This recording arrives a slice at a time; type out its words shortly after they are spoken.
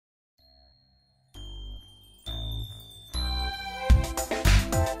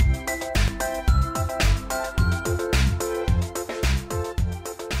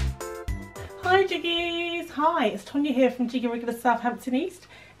Hi, it's Tonia here from Jiggy Wrigglers Southampton East,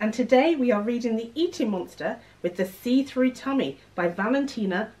 and today we are reading The Eating Monster with the See-Through Tummy by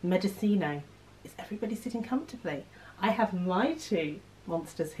Valentina Medicino. Is everybody sitting comfortably? I have my two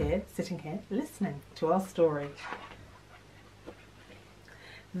monsters here, sitting here, listening to our story.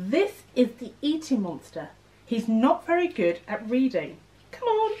 This is the eating monster. He's not very good at reading, come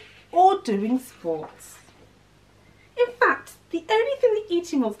on, or doing sports. In fact, the only thing the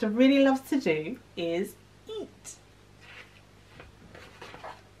eating monster really loves to do is eat.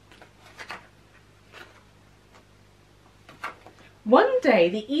 One day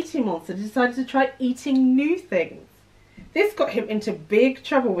the eating monster decided to try eating new things. This got him into big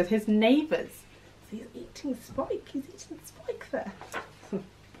trouble with his neighbours. So he's eating Spike, he's eating Spike there.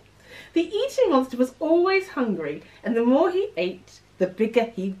 The eating monster was always hungry, and the more he ate, the bigger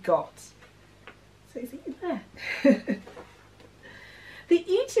he got. So he's eating there.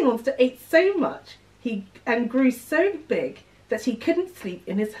 The eating monster ate so much and grew so big that he couldn't sleep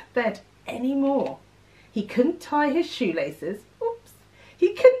in his bed anymore. He couldn't tie his shoelaces. Oops.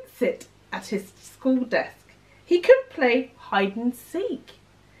 He couldn't sit at his school desk. He couldn't play hide and seek.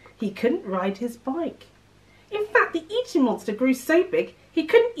 He couldn't ride his bike. In fact, the eating monster grew so big he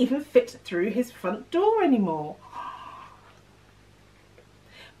couldn't even fit through his front door anymore.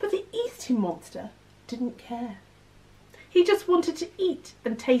 But the eating monster didn't care. He just wanted to eat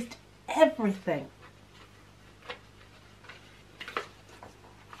and taste everything.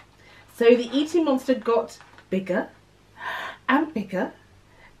 So the eating monster got bigger and bigger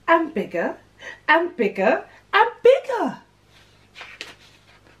and bigger and bigger and bigger.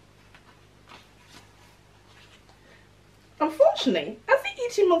 Unfortunately, as the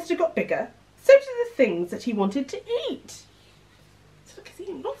eating monster got bigger, so did the things that he wanted to eat. So look, he's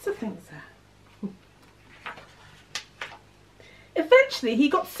eating lots of things there. Eventually, he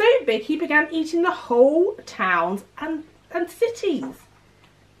got so big he began eating the whole towns and cities.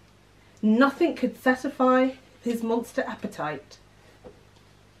 Nothing could satisfy his monster appetite.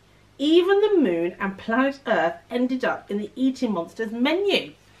 Even the moon and planet Earth ended up in the eating monster's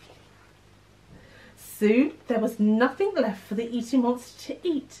menu. Soon there was nothing left for the eating monster to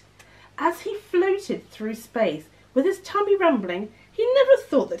eat. As he floated through space with his tummy rumbling, he never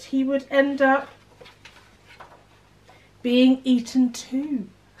thought that he would end up being eaten too.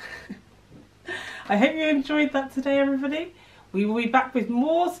 I hope you enjoyed that today, everybody. We will be back with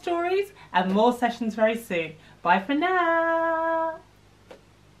more stories and more sessions very soon. Bye for now.